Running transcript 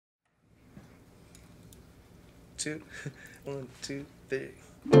two. 1, 2, 3.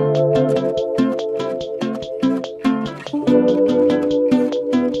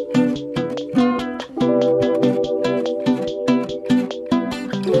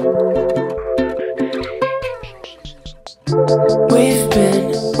 We've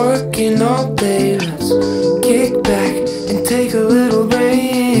been working all day, let's kick back and take a little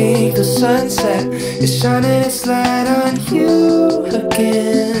break. The sunset is shining its light on you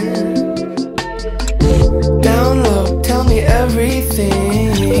again. Down low, tell me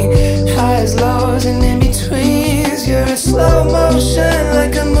everything, highs, lows, and in betweens. You're in slow motion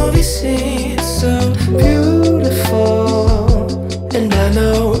like a movie scene, so beautiful. And I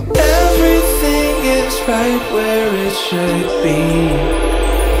know everything is right where it should be.